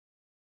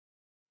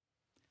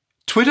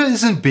Twitter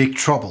is in big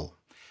trouble.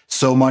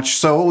 So much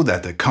so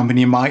that the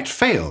company might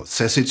fail,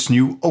 says its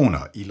new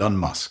owner, Elon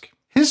Musk.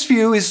 His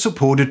view is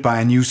supported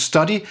by a new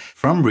study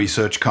from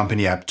research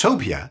company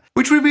Apptopia,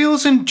 which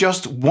reveals in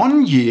just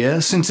 1 year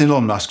since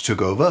Elon Musk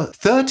took over,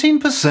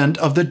 13%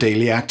 of the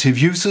daily active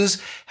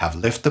users have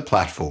left the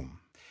platform.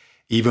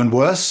 Even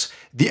worse,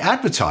 the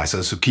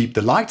advertisers who keep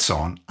the lights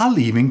on are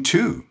leaving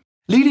too,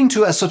 leading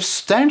to a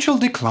substantial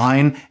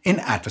decline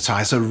in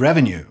advertiser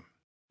revenue.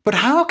 But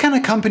how can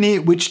a company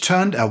which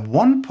turned a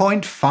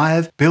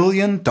 $1.5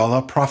 billion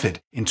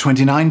profit in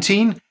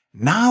 2019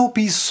 now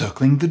be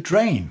circling the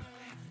drain?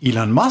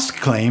 Elon Musk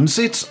claims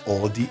it's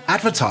all the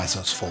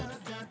advertisers' fault.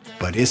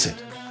 But is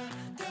it?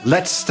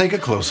 Let's take a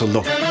closer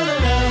look.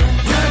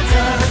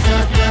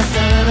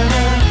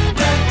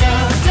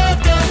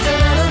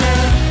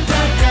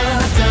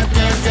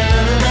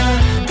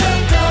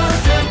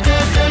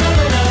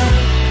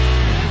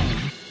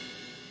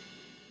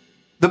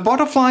 The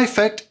butterfly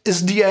effect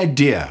is the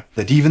idea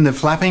that even the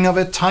flapping of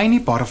a tiny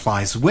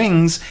butterfly's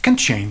wings can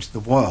change the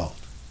world.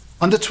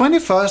 On the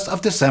 21st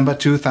of December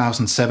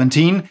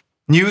 2017,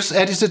 news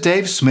editor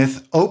Dave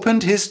Smith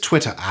opened his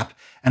Twitter app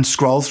and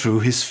scrolled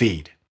through his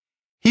feed.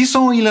 He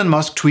saw Elon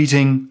Musk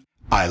tweeting,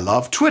 "I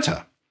love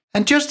Twitter."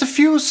 And just a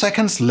few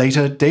seconds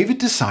later, David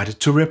decided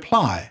to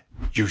reply,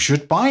 "You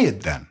should buy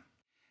it then."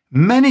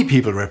 Many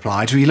people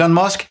replied to Elon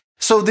Musk,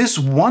 so this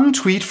one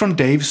tweet from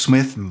Dave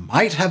Smith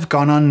might have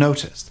gone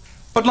unnoticed.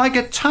 But like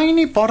a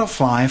tiny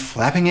butterfly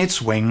flapping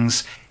its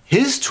wings,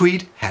 his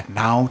tweet had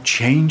now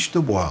changed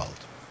the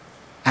world.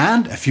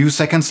 And a few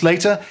seconds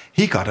later,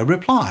 he got a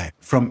reply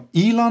from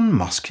Elon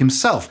Musk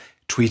himself,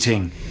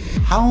 tweeting,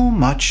 "How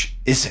much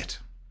is it?"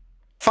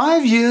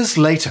 5 years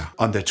later,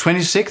 on the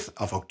 26th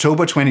of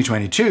October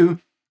 2022,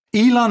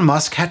 Elon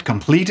Musk had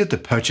completed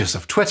the purchase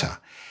of Twitter,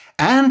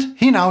 and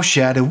he now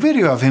shared a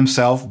video of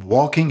himself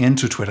walking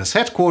into Twitter's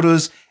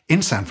headquarters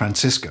in San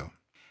Francisco.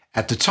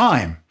 At the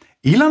time,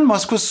 Elon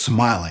Musk was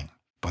smiling,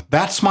 but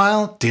that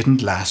smile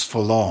didn't last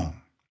for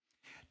long.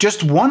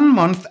 Just 1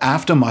 month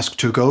after Musk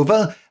took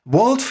over,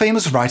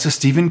 world-famous writer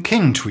Stephen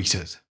King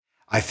tweeted,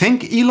 "I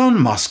think Elon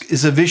Musk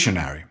is a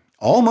visionary.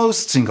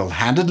 Almost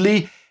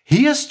single-handedly,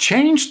 he has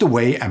changed the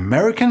way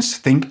Americans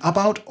think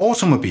about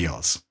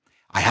automobiles.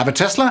 I have a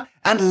Tesla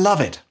and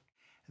love it."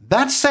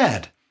 That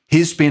said,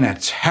 he's been a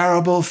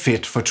terrible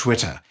fit for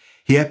Twitter.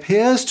 He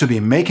appears to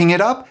be making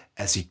it up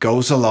as he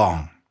goes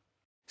along.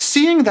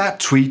 Seeing that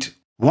tweet,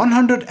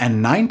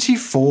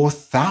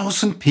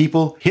 194,000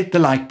 people hit the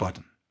like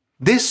button.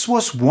 This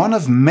was one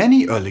of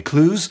many early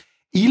clues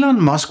Elon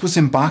Musk was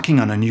embarking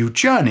on a new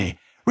journey,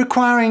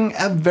 requiring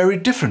a very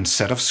different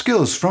set of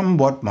skills from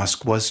what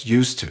Musk was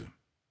used to.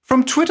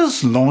 From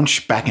Twitter's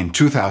launch back in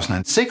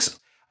 2006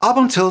 up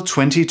until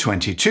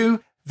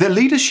 2022, the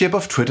leadership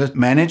of Twitter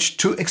managed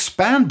to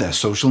expand their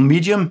social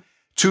medium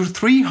to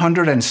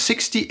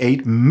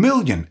 368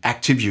 million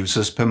active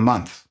users per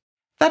month.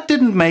 That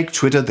didn't make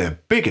Twitter the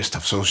biggest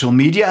of social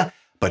media,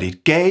 but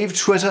it gave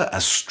Twitter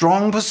a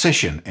strong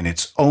position in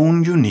its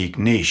own unique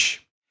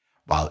niche.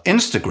 While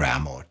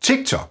Instagram or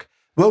TikTok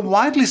were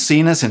widely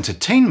seen as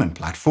entertainment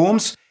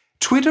platforms,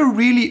 Twitter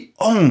really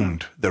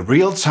owned the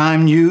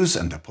real-time news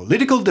and the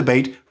political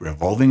debate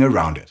revolving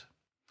around it.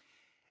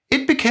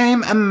 It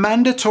became a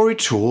mandatory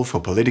tool for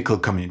political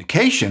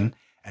communication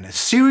and a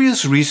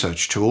serious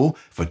research tool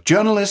for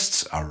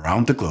journalists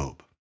around the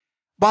globe.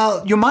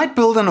 While you might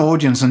build an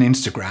audience on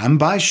Instagram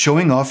by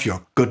showing off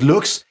your good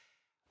looks,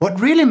 what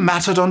really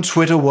mattered on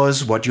Twitter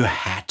was what you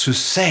had to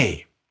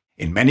say.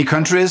 In many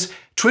countries,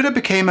 Twitter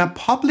became a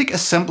public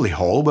assembly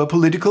hall where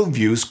political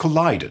views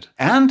collided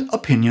and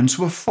opinions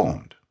were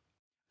formed.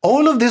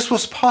 All of this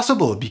was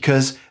possible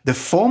because the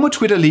former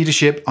Twitter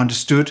leadership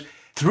understood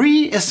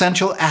 3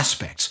 essential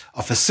aspects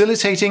of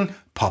facilitating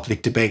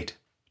public debate: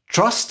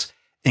 trust,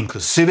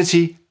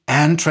 inclusivity,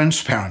 and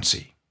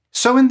transparency.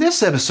 So in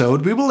this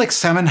episode, we will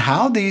examine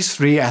how these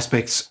 3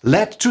 aspects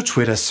led to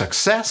Twitter's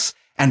success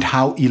and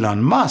how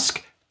Elon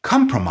Musk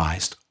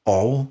compromised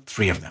all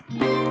 3 of them.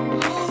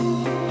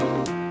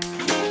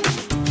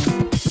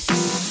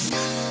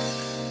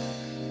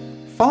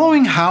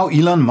 Following how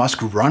Elon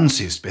Musk runs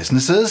his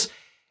businesses,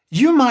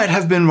 you might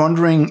have been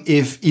wondering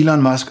if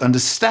Elon Musk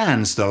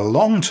understands the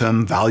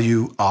long-term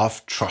value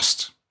of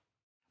trust.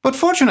 But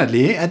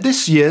fortunately, at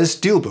this year's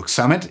DealBook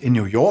Summit in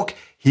New York,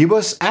 he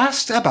was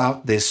asked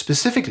about this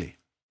specifically.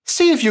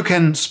 See if you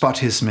can spot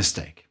his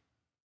mistake.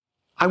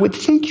 I would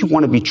think you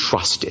want to be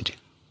trusted.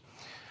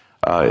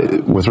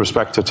 With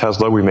respect to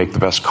Tesla, we make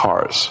the best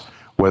cars.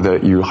 Whether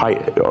you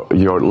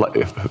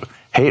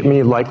hate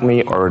me, like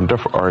me, or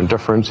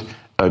indifferent,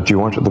 do you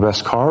want the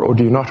best car or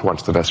do you not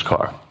want the best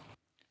car?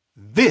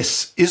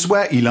 This is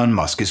where Elon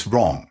Musk is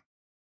wrong.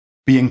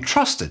 Being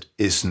trusted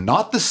is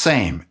not the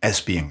same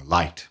as being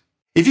liked.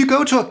 If you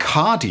go to a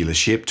car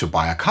dealership to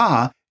buy a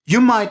car, you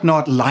might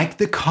not like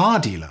the car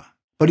dealer.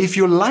 But if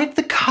you like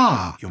the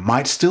car, you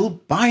might still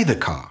buy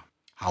the car.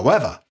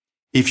 However,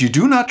 if you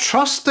do not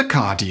trust the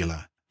car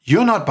dealer,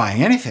 you're not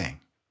buying anything.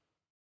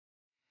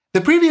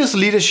 The previous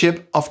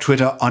leadership of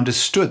Twitter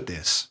understood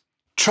this.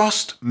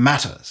 Trust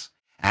matters.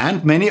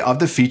 and many of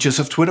the features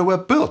of Twitter were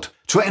built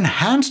to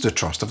enhance the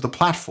trust of the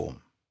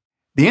platform.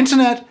 The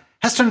internet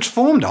has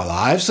transformed our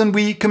lives, and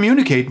we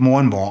communicate more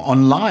and more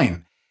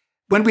online.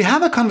 When we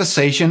have a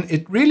conversation,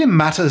 it really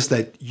matters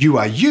that you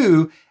are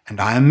you and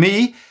I am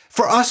me,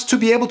 for us to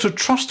be able to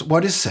trust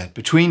what is said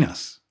between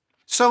us.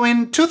 So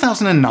in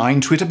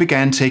 2009, Twitter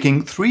began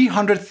taking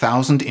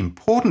 300,000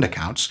 important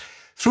accounts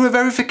through a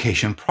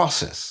verification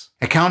process.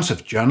 Accounts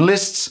of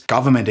journalists,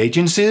 government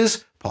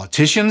agencies,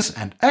 politicians,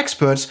 and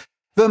experts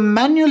were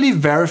manually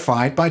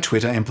verified by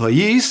Twitter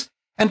employees,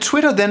 and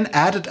Twitter then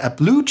added a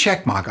blue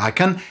checkmark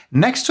icon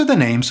next to the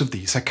names of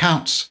these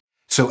accounts,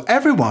 so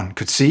everyone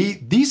could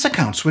see these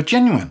accounts were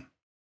genuine.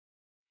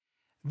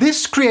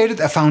 This created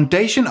a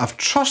foundation of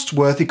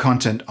trustworthy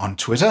content on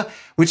Twitter,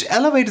 which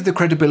elevated the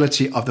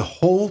credibility of the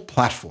whole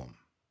platform.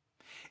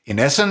 In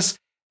essence,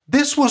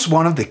 this was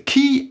one of the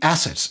key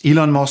assets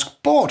Elon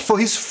Musk bought for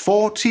his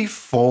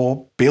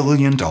 $44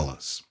 billion.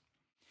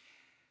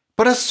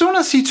 But as soon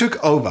as he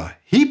took over,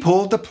 he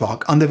pulled the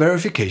plug on the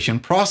verification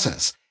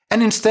process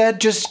and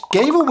instead just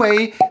gave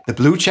away the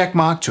blue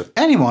checkmark to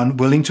anyone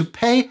willing to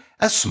pay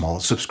a small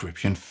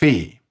subscription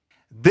fee.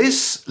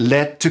 This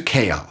led to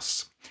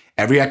chaos.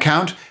 Every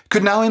account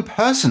could now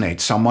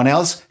impersonate someone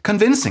else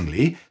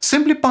convincingly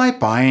simply by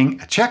buying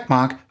a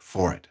checkmark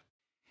for it.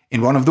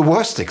 In one of the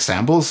worst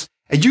examples,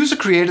 a user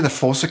created a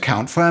false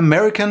account for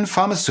American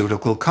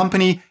pharmaceutical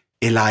company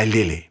Eli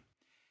Lilly.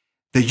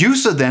 The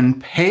user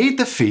then paid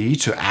the fee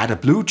to add a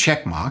blue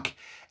checkmark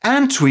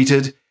and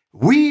tweeted,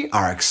 "We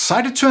are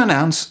excited to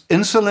announce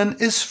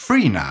insulin is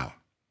free now."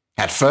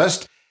 At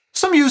first,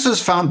 some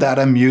users found that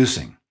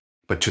amusing,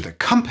 but to the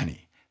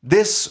company,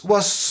 this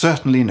was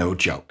certainly no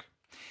joke.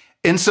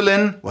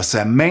 Insulin was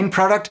their main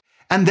product,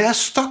 and their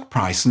stock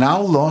price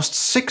now lost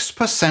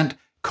 6%,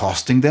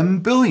 costing them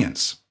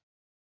billions.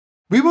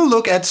 We will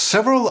look at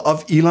several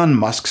of Elon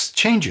Musk's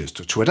changes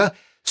to Twitter,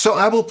 so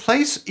I will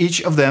place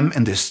each of them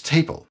in this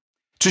table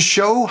to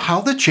show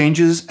how the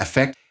changes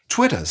affect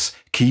Twitter's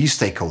key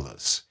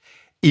stakeholders: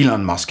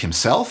 Elon Musk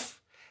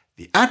himself,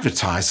 the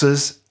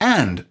advertisers,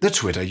 and the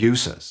Twitter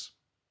users.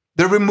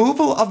 The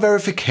removal of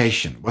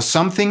verification was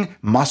something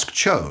Musk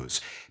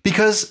chose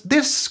because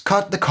this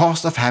cut the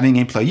cost of having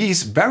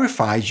employees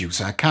verify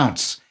user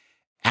accounts.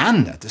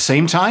 And at the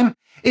same time,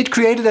 it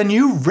created a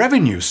new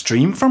revenue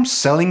stream from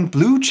selling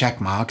blue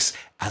checkmarks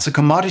as a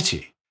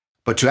commodity.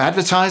 But to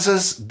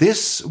advertisers,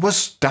 this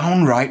was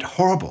downright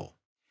horrible.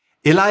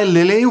 Eli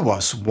Lilly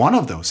was one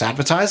of those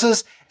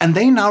advertisers, and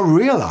they now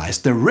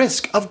realized the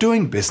risk of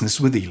doing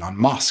business with Elon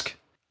Musk.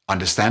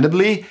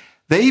 Understandably,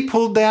 they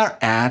pulled their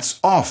ads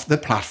off the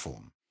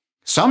platform.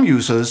 Some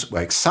users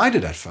were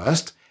excited at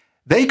first.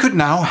 They could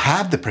now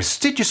have the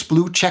prestigious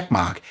blue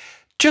checkmark,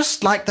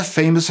 just like the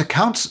famous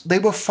accounts they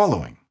were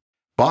following.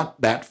 But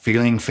that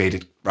feeling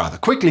faded rather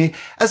quickly,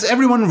 as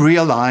everyone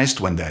realized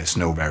when there is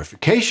no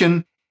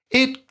verification,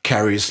 it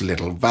carries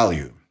little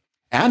value.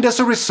 And as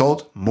a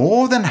result,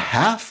 more than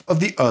half of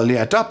the early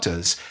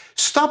adopters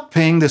stopped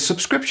paying the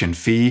subscription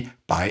fee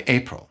by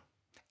April.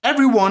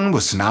 Everyone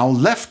was now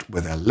left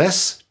with a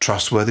less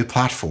trustworthy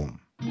platform.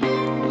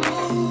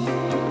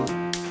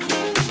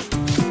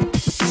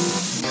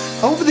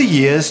 Over the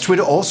years,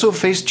 Twitter also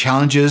faced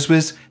challenges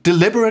with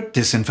deliberate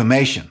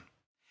disinformation.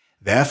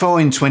 Therefore,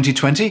 in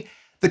 2020,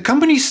 the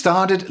company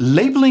started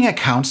labeling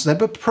accounts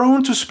that were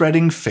prone to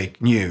spreading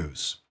fake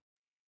news.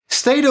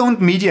 State-owned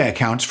media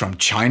accounts from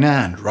China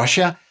and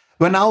Russia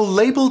were now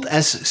labeled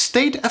as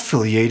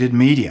state-affiliated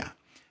media.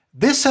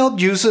 This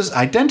helped users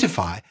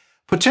identify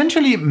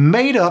potentially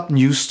made-up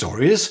news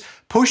stories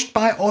pushed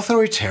by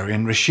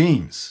authoritarian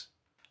regimes.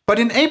 But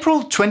in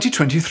April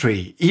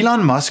 2023,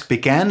 Elon Musk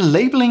began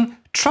labeling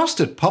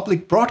trusted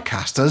public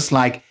broadcasters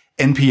like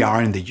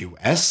NPR in the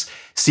US,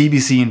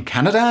 CBC in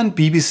Canada, and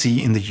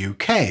BBC in the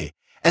UK,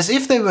 as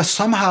if they were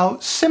somehow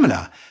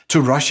similar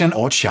to Russian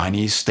or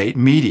Chinese state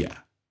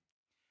media.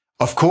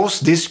 Of course,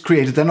 this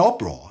created an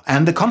uproar,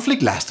 and the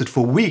conflict lasted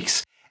for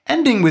weeks,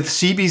 ending with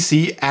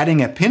CBC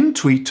adding a pinned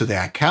tweet to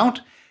their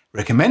account,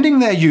 recommending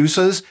their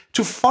users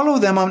to follow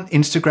them on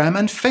Instagram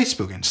and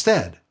Facebook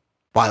instead,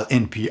 while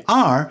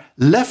NPR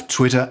left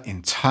Twitter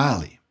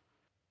entirely.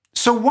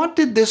 So what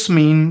did this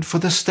mean for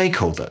the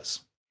stakeholders?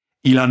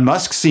 Elon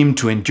Musk seemed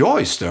to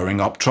enjoy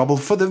stirring up trouble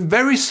for the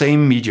very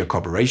same media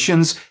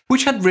corporations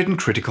which had written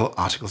critical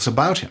articles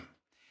about him.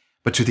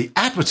 But to the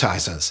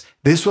advertisers,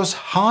 this was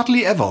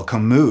hardly a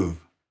welcome move.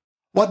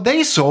 What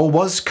they saw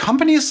was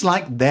companies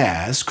like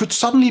theirs could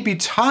suddenly be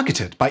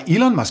targeted by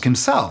Elon Musk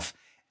himself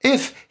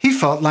if he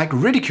felt like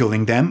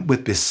ridiculing them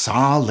with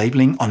bizarre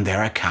labeling on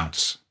their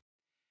accounts.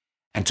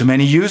 And to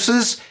many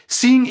users,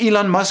 seeing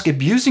Elon Musk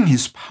abusing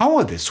his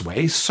power this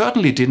way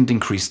certainly didn't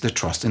increase the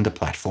trust in the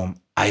platform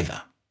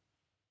either.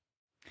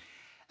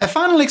 A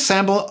final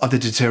example of the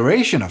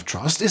deterioration of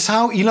trust is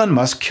how Elon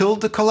Musk killed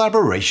the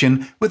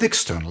collaboration with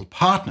external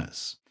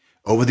partners.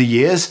 Over the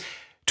years,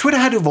 Twitter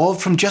had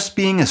evolved from just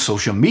being a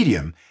social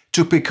medium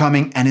to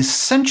becoming an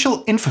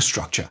essential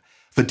infrastructure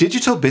for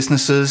digital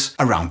businesses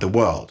around the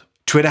world.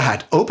 Twitter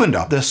had opened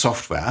up their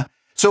software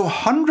so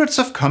hundreds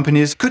of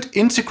companies could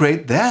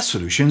integrate their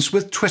solutions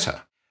with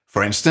Twitter.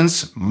 For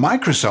instance,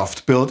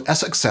 Microsoft built a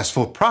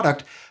successful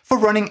product for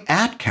running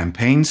ad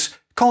campaigns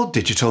called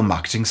Digital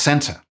Marketing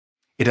Center.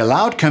 It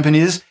allowed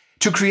companies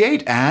to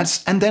create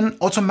ads and then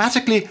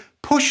automatically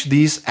push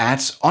these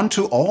ads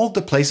onto all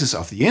the places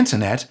of the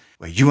internet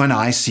where you and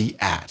I see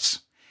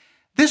ads.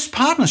 This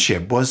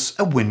partnership was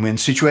a win-win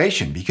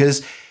situation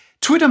because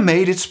Twitter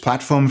made its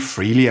platform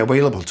freely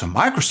available to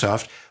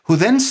Microsoft, who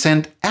then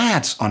sent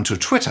ads onto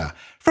Twitter,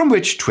 from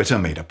which Twitter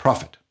made a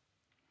profit.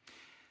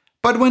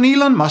 But when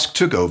Elon Musk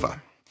took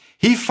over,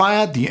 he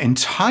fired the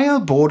entire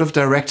board of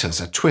directors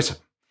at Twitter.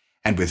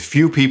 And with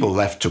few people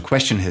left to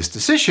question his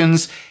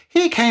decisions,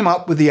 he came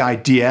up with the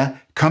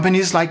idea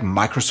companies like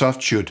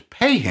Microsoft should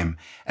pay him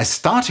a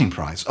starting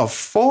price of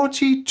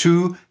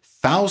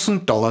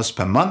 $42,000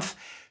 per month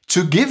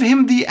to give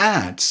him the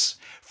ads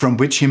from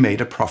which he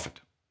made a profit.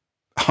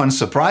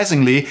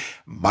 Unsurprisingly,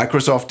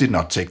 Microsoft did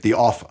not take the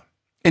offer.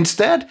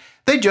 Instead,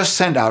 they just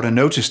sent out a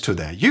notice to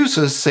their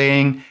users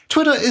saying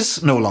Twitter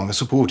is no longer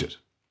supported,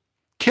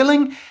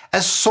 killing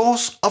a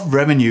source of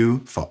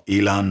revenue for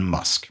Elon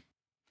Musk.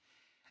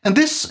 And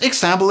this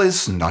example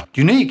is not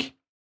unique.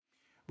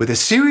 With a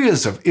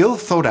series of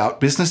ill-thought-out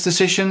business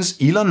decisions,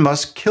 Elon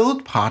Musk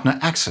killed partner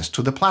access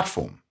to the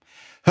platform,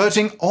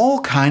 hurting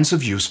all kinds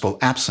of useful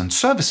apps and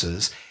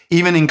services,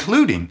 even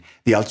including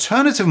the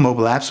alternative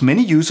mobile apps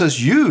many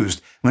users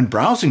used when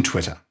browsing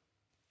Twitter: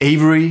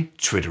 Avery,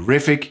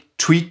 Twitterific,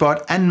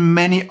 Tweetbot, and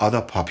many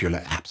other popular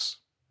apps.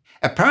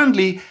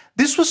 Apparently,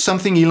 this was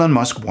something Elon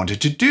Musk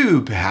wanted to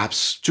do,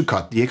 perhaps to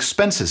cut the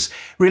expenses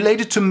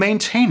related to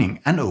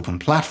maintaining an open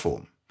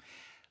platform.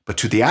 But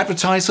to the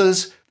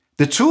advertisers,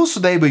 the tools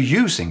they were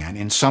using and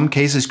in some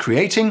cases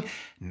creating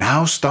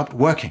now stopped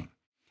working.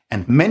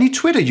 And many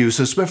Twitter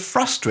users were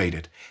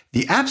frustrated.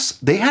 The apps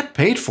they had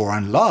paid for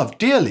and loved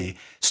dearly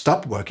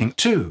stopped working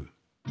too.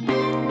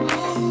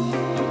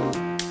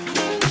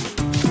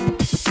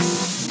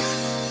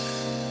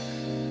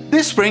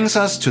 This brings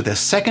us to the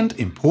second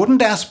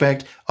important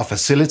aspect of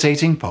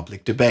facilitating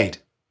public debate: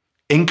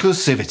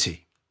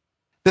 inclusivity.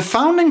 The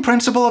founding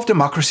principle of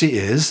democracy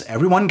is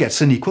everyone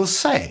gets an equal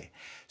say.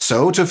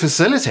 So, to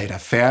facilitate a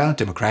fair,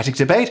 democratic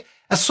debate,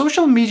 a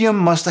social medium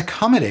must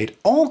accommodate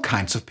all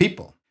kinds of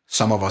people.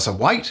 Some of us are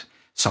white,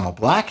 some are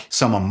black,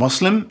 some are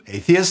Muslim,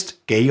 atheist,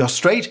 gay or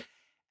straight,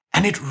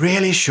 and it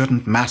really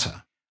shouldn't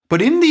matter.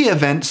 But in the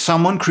event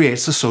someone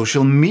creates a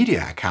social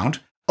media account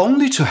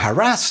only to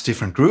harass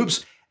different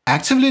groups,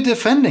 actively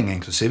defending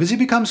inclusivity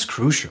becomes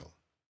crucial.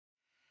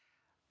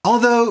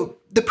 Although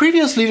the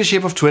previous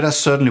leadership of Twitter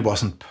certainly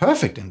wasn't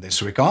perfect in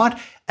this regard,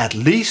 at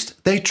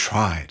least they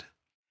tried.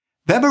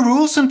 There were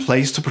rules in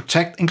place to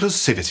protect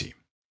inclusivity.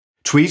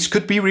 Tweets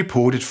could be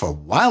reported for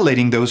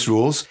violating those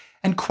rules,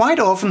 and quite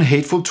often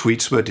hateful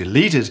tweets were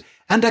deleted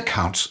and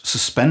accounts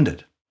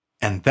suspended.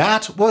 And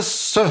that was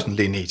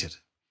certainly needed.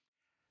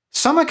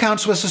 Some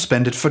accounts were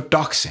suspended for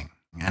doxing,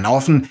 and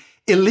often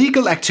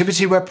illegal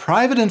activity where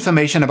private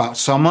information about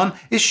someone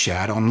is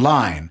shared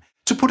online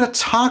to put a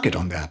target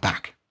on their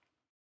back.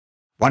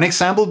 One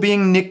example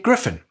being Nick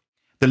Griffin,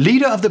 the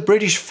leader of the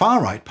British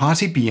far-right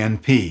party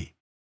BNP.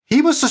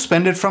 He was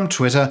suspended from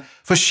Twitter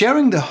for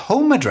sharing the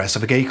home address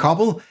of a gay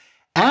couple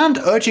and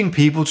urging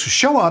people to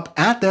show up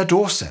at their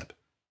doorstep.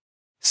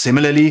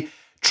 Similarly,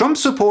 Trump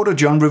supporter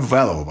John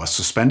Rivello was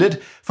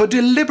suspended for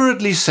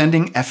deliberately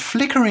sending a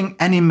flickering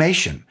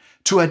animation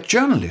to a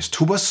journalist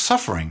who was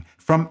suffering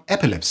from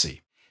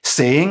epilepsy,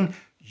 saying,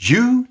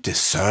 "You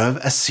deserve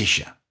a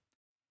seizure."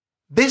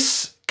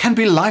 This can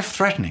be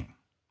life-threatening.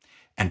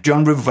 And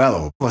John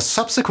Rivello was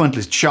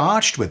subsequently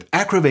charged with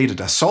aggravated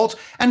assault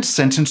and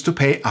sentenced to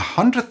pay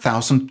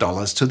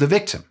 $100,000 to the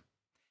victim.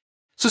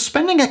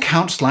 Suspending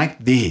accounts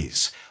like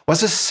these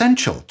was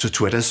essential to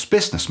Twitter's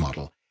business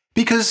model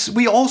because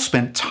we all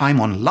spend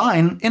time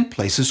online in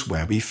places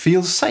where we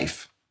feel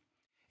safe.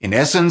 In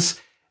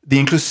essence, the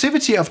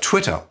inclusivity of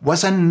Twitter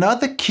was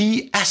another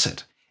key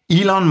asset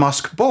Elon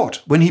Musk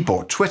bought when he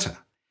bought Twitter.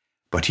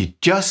 But he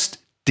just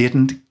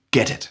didn't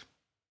get it.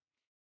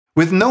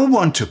 With no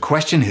one to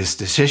question his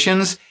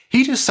decisions,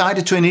 he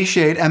decided to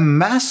initiate a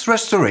mass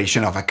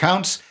restoration of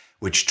accounts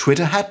which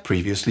Twitter had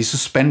previously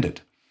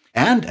suspended.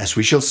 And as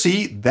we shall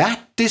see,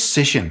 that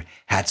decision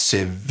had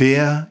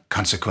severe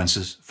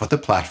consequences for the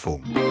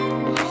platform.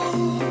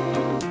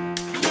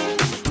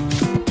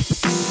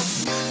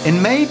 In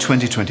May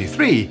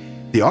 2023,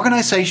 the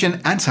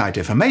organization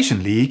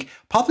Anti-Defamation League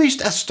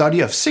published a study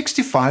of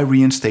 65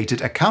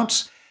 reinstated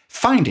accounts,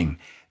 finding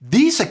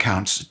these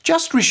accounts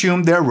just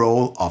resumed their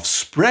role of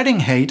spreading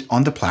hate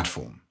on the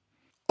platform.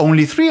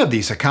 Only 3 of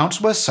these accounts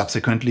were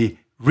subsequently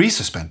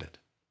resuspended.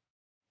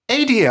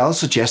 ADL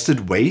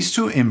suggested ways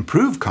to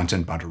improve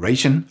content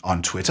moderation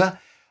on Twitter,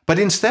 but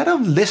instead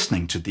of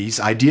listening to these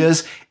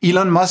ideas,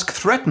 Elon Musk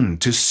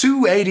threatened to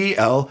sue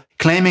ADL,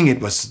 claiming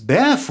it was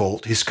their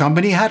fault his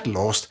company had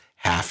lost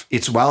half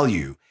its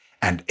value,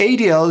 and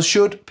ADL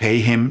should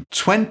pay him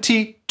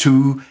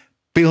 $22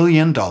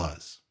 billion.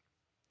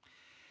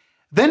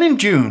 Then in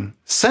June,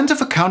 Center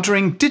for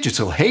Countering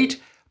Digital Hate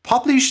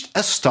published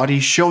a study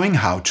showing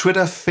how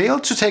Twitter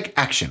failed to take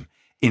action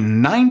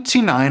in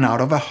 99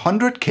 out of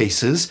 100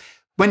 cases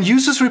when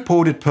users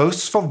reported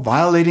posts for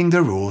violating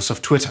the rules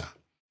of Twitter.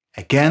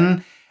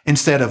 Again,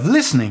 instead of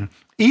listening,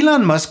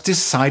 Elon Musk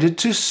decided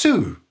to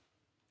sue.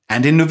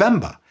 And in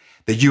November,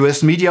 the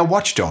US media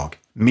watchdog,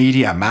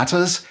 Media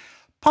Matters,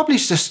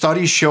 published a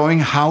study showing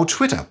how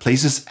Twitter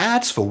places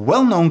ads for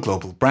well-known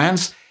global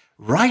brands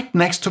right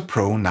next to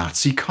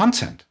pro-Nazi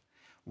content.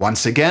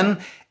 Once again,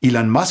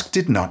 Elon Musk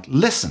did not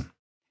listen.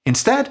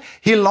 Instead,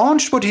 he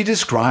launched what he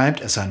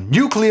described as a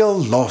nuclear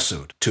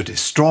lawsuit to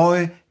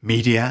destroy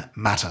Media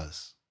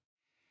Matters.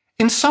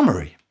 In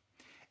summary,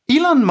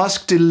 Elon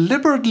Musk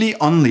deliberately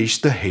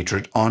unleashed the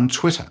hatred on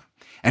Twitter,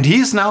 and he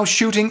is now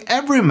shooting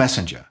every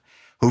messenger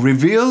who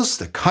reveals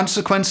the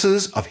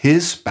consequences of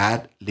his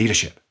bad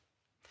leadership.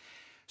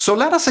 So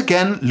let us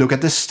again look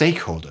at the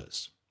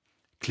stakeholders.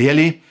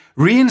 Clearly,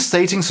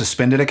 reinstating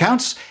suspended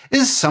accounts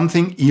is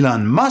something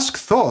Elon Musk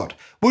thought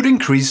would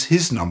increase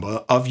his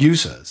number of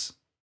users.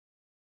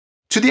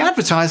 To the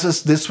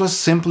advertisers, this was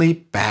simply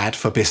bad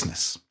for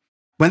business.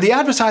 When the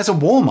advertiser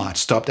Walmart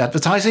stopped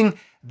advertising,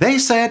 they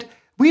said,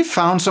 "We've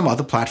found some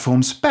other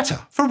platforms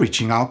better for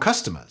reaching our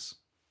customers."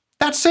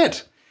 That's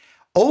it.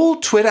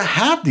 Old Twitter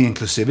had the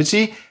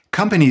inclusivity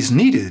companies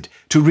needed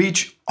to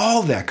reach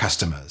all their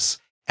customers,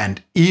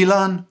 and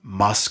Elon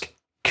Musk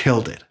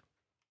killed it.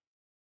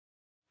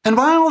 And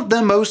while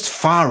the most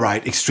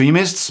far-right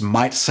extremists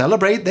might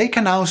celebrate they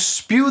can now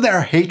spew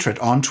their hatred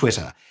on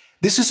Twitter,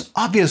 this is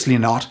obviously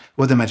not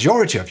what the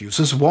majority of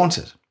users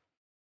wanted.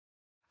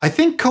 I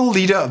think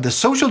co-leader of the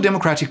Social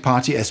Democratic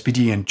Party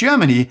SPD in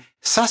Germany,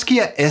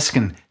 Saskia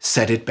Esken,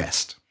 said it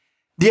best.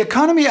 The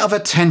economy of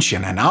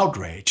attention and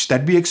outrage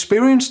that we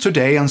experience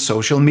today on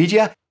social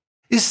media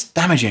is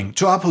damaging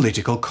to our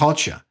political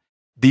culture.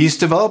 These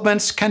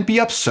developments can be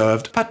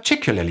observed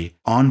particularly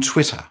on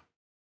Twitter.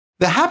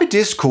 The happy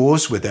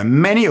discourse with the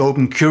many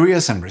open,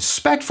 curious and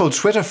respectful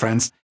Twitter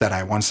friends that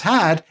I once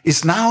had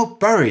is now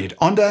buried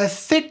under a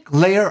thick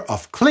layer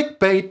of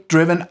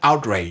clickbait-driven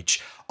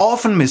outrage,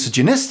 often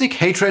misogynistic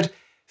hatred,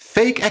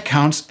 fake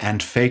accounts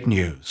and fake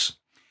news.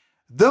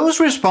 Those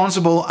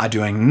responsible are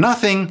doing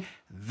nothing.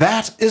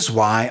 That is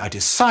why I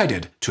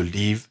decided to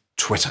leave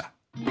Twitter.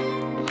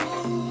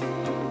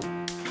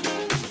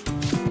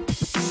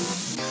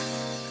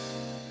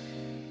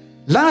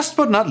 Last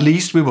but not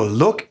least, we will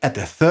look at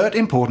the third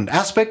important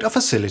aspect of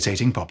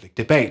facilitating public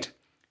debate: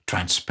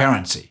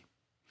 transparency.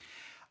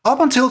 Up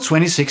until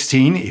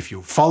 2016, if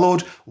you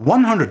followed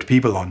 100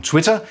 people on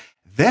Twitter,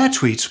 their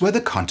tweets were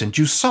the content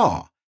you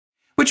saw,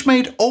 which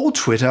made old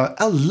Twitter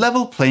a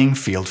level playing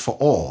field for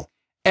all.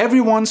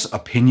 Everyone's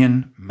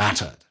opinion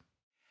mattered.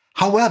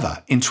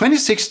 However, in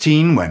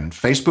 2016, when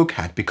Facebook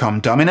had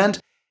become dominant,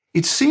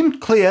 it seemed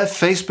clear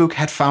Facebook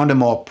had found a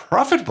more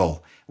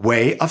profitable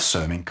way of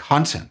serving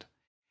content.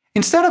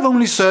 Instead of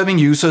only serving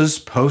users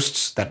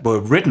posts that were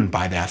written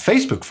by their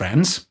Facebook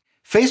friends,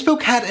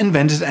 Facebook had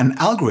invented an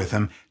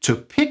algorithm to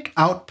pick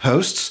out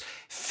posts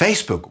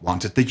Facebook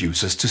wanted the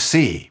users to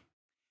see.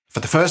 For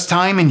the first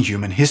time in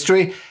human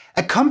history,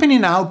 a company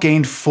now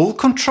gained full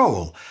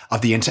control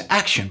of the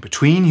interaction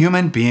between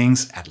human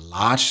beings at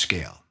large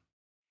scale.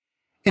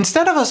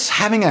 Instead of us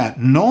having a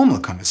normal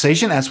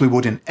conversation as we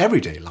would in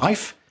everyday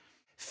life,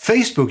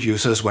 Facebook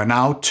users were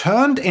now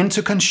turned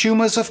into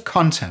consumers of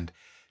content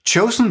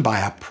chosen by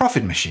a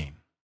profit machine,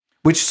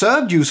 which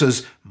served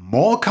users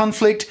more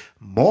conflict,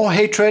 more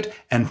hatred,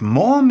 and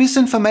more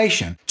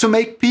misinformation to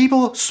make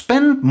people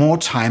spend more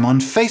time on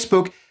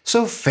Facebook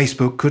so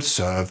Facebook could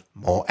serve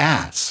more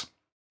ads.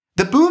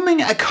 The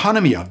booming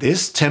economy of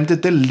this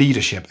tempted the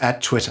leadership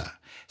at Twitter,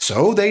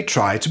 so they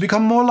tried to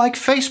become more like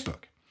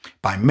Facebook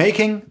by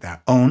making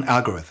their own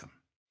algorithm.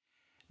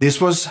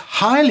 This was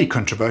highly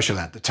controversial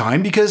at the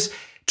time because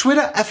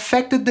Twitter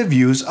affected the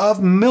views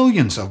of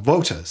millions of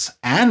voters,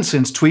 and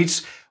since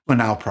tweets were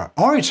now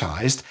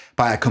prioritized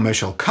by a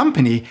commercial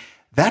company,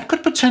 that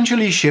could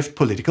potentially shift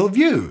political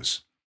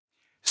views.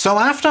 So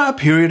after a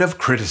period of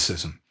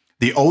criticism,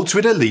 the old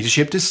Twitter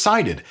leadership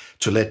decided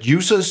to let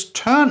users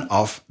turn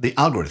off the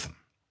algorithm.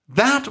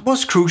 That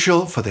was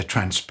crucial for the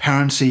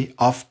transparency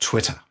of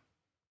Twitter.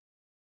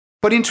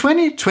 But in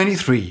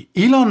 2023,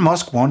 Elon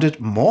Musk wanted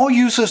more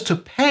users to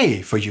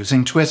pay for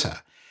using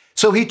Twitter.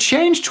 So he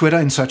changed Twitter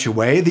in such a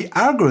way the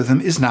algorithm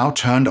is now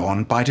turned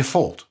on by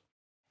default.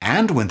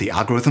 And when the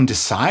algorithm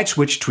decides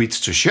which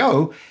tweets to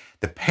show,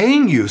 the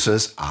paying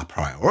users are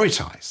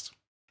prioritized.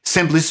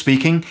 Simply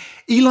speaking,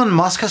 Elon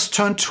Musk has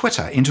turned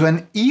Twitter into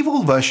an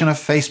evil version of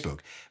Facebook,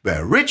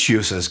 where rich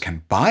users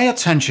can buy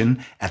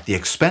attention at the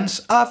expense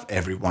of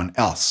everyone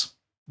else.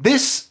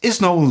 This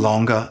is no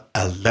longer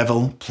a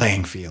level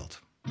playing field.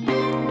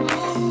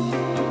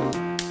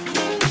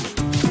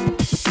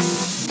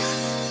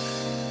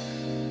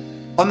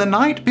 On the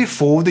night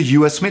before the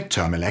US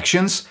midterm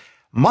elections,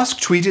 Musk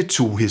tweeted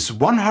to his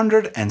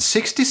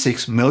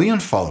 166 million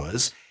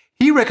followers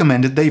he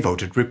recommended they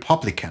voted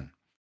Republican.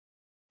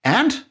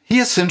 And he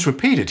has since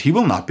repeated he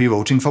will not be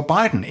voting for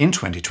Biden in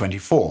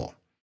 2024.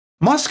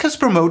 Musk has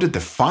promoted the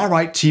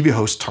far-right TV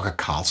host Tucker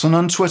Carlson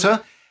on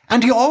Twitter,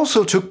 and he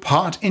also took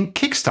part in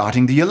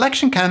kickstarting the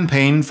election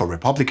campaign for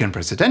Republican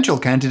presidential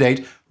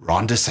candidate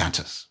Ron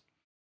DeSantis.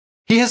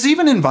 He has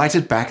even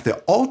invited back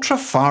the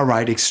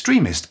ultra-far-right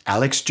extremist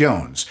Alex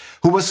Jones,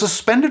 who was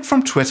suspended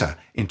from Twitter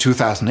in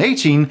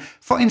 2018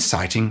 for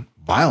inciting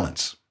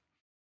violence.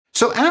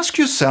 So ask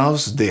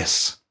yourselves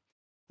this: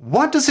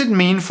 what does it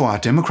mean for our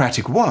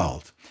democratic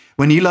world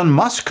when Elon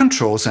Musk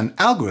controls an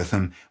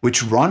algorithm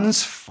which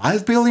runs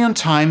 5 billion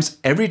times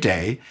every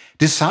day,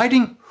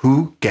 deciding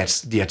who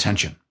gets the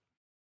attention?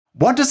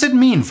 What does it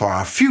mean for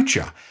our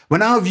future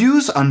when our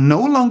views are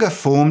no longer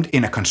formed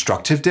in a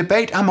constructive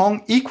debate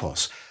among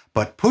equals,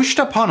 but pushed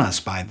upon us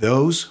by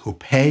those who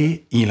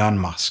pay Elon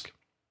Musk?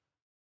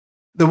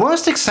 The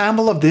worst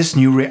example of this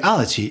new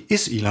reality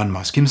is Elon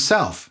Musk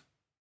himself.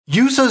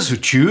 Users who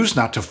choose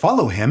not to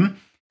follow him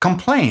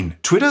complain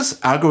Twitter's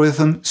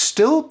algorithm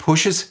still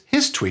pushes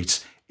his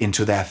tweets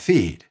into their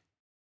feed.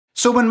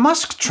 So when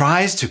Musk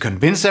tries to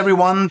convince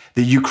everyone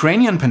the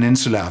Ukrainian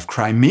peninsula of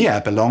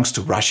Crimea belongs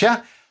to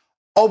Russia,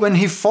 or when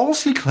he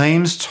falsely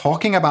claims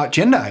talking about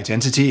gender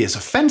identity is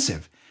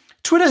offensive,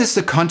 Twitter is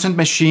the content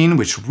machine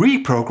which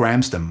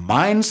reprograms the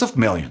minds of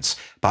millions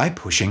by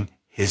pushing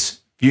his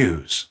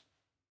views.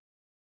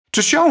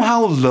 To show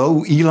how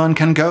low Elon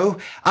can go,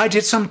 I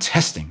did some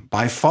testing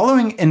by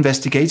following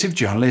investigative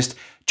journalist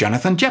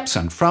Jonathan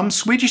Jeppsson from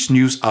Swedish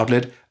news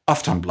outlet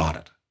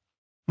Aftonbladet.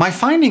 My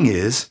finding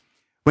is,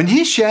 when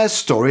he shares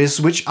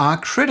stories which are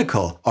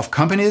critical of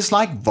companies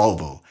like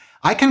Volvo,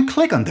 I can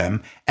click on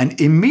them and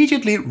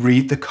immediately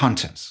read the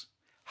contents.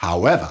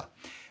 However,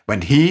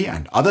 when he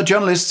and other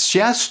journalists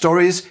share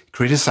stories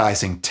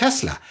criticizing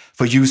Tesla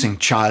for using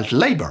child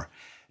labor,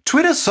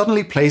 Twitter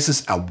suddenly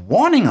places a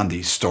warning on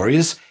these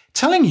stories,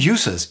 telling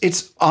users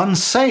it's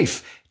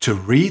unsafe to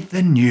read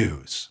the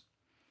news.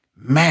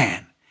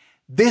 Man,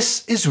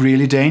 this is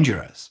really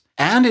dangerous,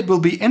 and it will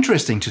be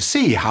interesting to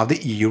see how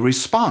the EU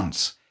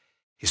responds.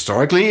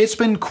 Historically, it's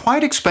been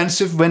quite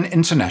expensive when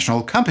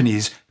international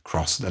companies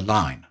cross the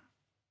line.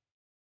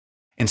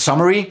 In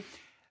summary,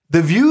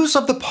 the views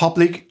of the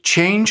public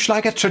change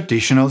like a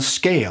traditional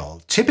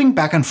scale, tipping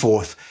back and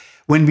forth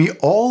when we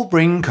all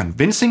bring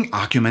convincing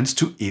arguments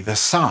to either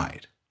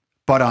side.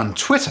 But on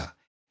Twitter,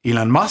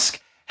 Elon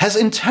Musk has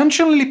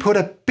intentionally put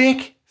a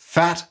big,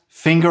 fat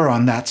finger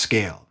on that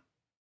scale.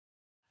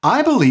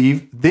 I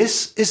believe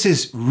this is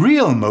his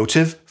real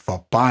motive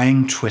for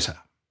buying Twitter.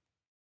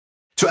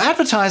 To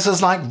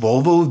advertisers like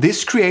Volvo,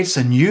 this creates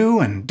a new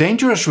and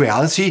dangerous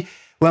reality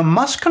where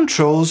Musk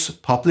controls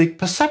public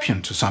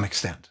perception to some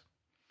extent.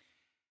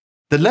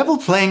 The level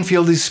playing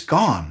field is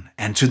gone,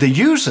 and to the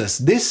users,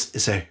 this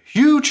is a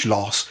huge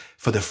loss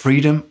for the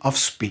freedom of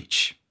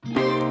speech.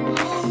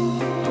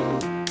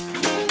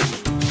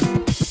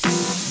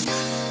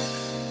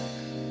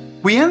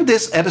 We end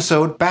this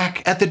episode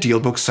back at the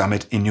DealBook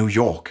Summit in New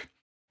York.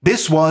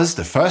 This was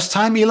the first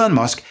time Elon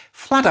Musk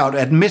flat out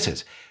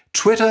admitted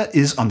Twitter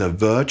is on the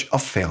verge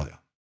of failure.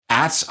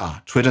 Ads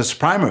are Twitter's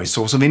primary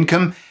source of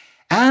income,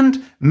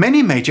 and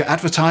many major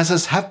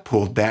advertisers have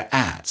pulled their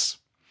ads.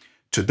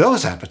 To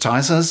those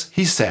advertisers,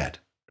 he said,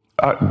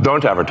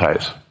 Don't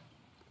advertise.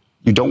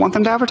 You don't want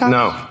them to advertise?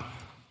 No.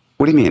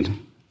 What do you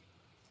mean?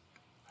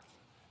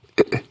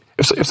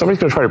 If somebody's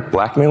going to try to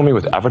blackmail me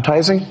with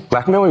advertising,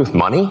 blackmail me with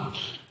money,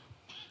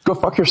 go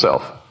fuck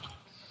yourself.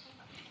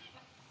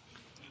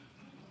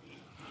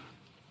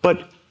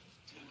 But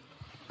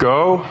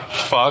go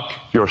fuck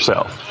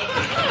yourself.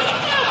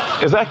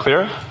 Is that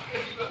clear?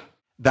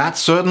 That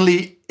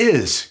certainly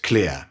is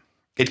clear.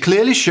 It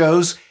clearly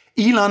shows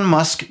Elon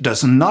Musk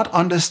does not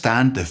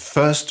understand the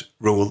first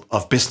rule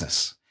of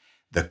business.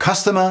 The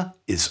customer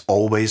is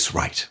always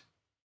right.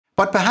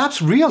 But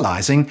perhaps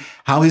realizing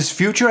how his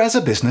future as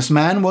a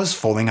businessman was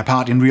falling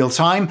apart in real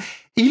time,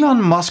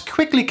 Elon Musk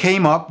quickly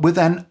came up with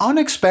an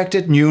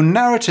unexpected new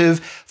narrative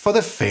for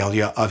the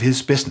failure of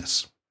his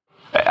business.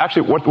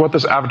 Actually, what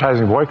this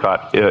advertising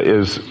boycott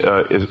is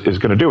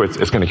going to do,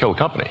 it's going to kill the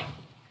company.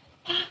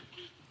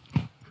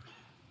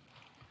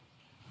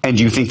 And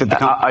do you think that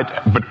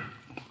the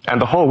and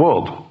the whole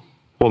world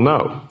will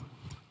know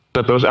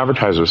that those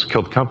advertisers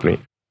killed the company.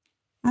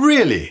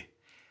 Really?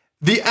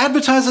 The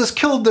advertisers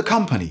killed the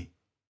company?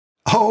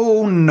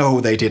 Oh, no,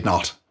 they did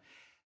not.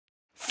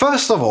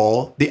 First of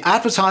all, the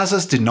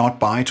advertisers did not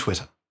buy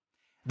Twitter.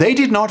 They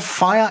did not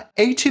fire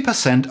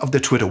 80% of the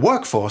Twitter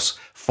workforce,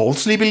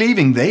 falsely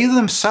believing they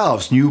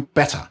themselves knew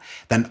better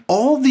than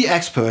all the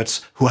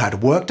experts who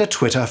had worked at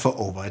Twitter for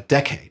over a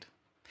decade.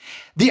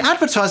 The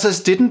advertisers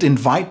didn't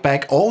invite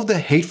back all the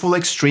hateful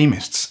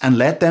extremists and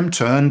let them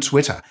turn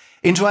Twitter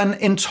into an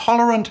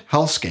intolerant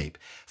hellscape,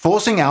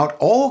 forcing out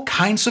all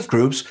kinds of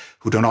groups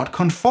who do not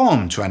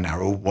conform to a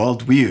narrow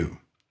worldview.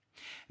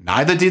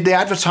 Neither did the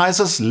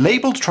advertisers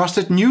label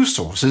trusted news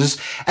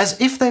sources as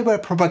if they were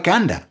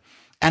propaganda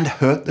and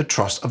hurt the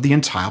trust of the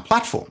entire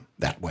platform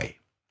that way.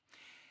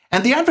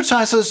 And the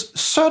advertisers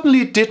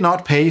certainly did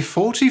not pay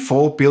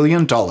 $44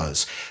 billion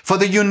for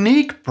the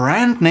unique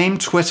brand name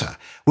Twitter,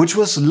 which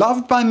was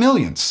loved by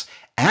millions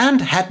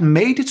and had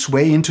made its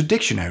way into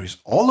dictionaries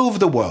all over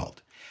the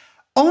world,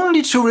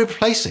 only to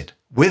replace it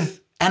with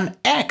an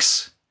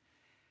X.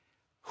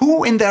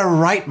 Who in their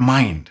right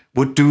mind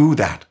would do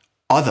that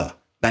other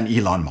than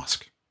Elon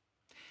Musk?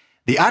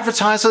 The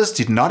advertisers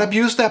did not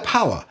abuse their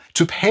power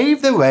to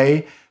pave the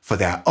way for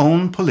their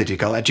own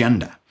political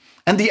agenda.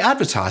 And the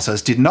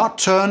advertisers did not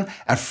turn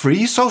a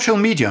free social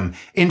medium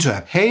into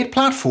a paid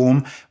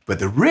platform where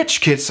the rich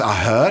kids are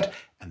heard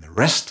and the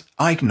rest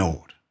are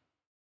ignored.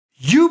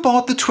 You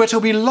bought the Twitter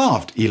we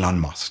loved, Elon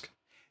Musk.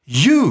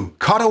 You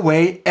cut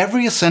away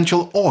every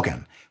essential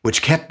organ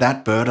which kept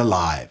that bird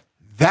alive.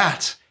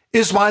 That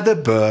is why the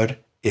bird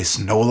is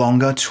no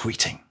longer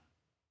tweeting.